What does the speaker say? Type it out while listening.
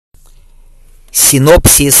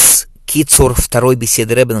Синопсис, Кицур, второй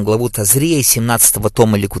беседы Ребе на главу Тазрия, 17-го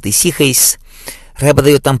тома Сихи. Ребе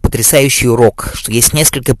дает нам потрясающий урок, что есть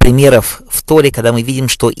несколько примеров в Торе, когда мы видим,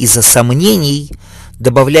 что из-за сомнений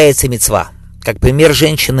добавляется мицва. Как пример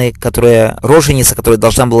женщины, роженица, которая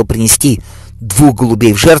должна была принести 2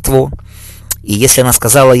 голубей в жертву. И если она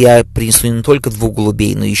сказала, я принесу не только 2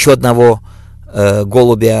 голубей, но еще одного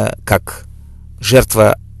голубя, как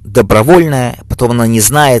жертва добровольная, потом она не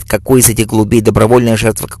знает, какой из этих голубей добровольная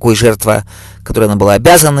жертва, какой жертва, которую она была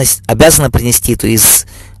обязана принести, то из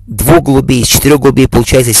 2 голубей, из 4 голубей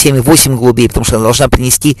получается 7 и 8 голубей, потому что она должна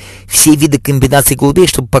принести все виды комбинаций голубей,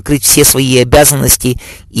 чтобы покрыть все свои обязанности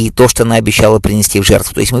и то, что она обещала принести в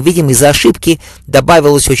жертву. То есть мы видим, из-за ошибки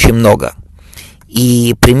добавилось очень много.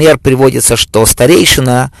 И пример приводится, что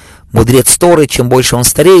старейшина, мудрец Торы, чем больше он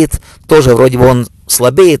стареет, тоже вроде бы он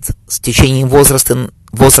слабеет с течением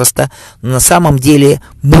возраста, но на самом деле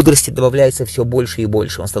мудрости добавляется все больше и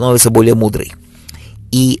больше, он становится более мудрый.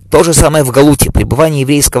 И то же самое в Галуте, пребывание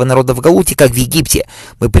еврейского народа в Галуте, как в Египте.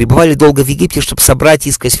 Мы пребывали долго в Египте, чтобы собрать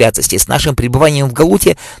искры святости. С нашим пребыванием в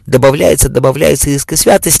Галуте добавляется искры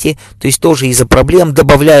святости, то есть тоже из-за проблем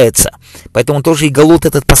добавляется. Поэтому тоже и Галут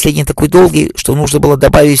этот последний такой долгий, что нужно было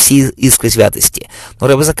добавить все искры святости. Но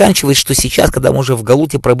Ребе заканчивает, что сейчас, когда мы уже в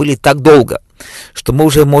Галуте пробыли так долго, что мы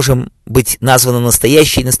уже можем быть названы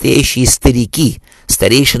настоящие старики,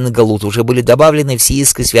 старейшины Галута, уже были добавлены все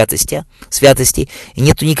искры святости, и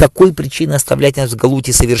нету никакой причины оставлять нас в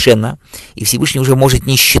Галуте совершенно, и Всевышний уже может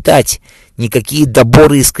не считать никакие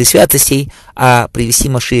доборы искры святостей, а привести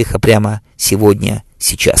Машиаха прямо сегодня,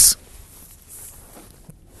 сейчас.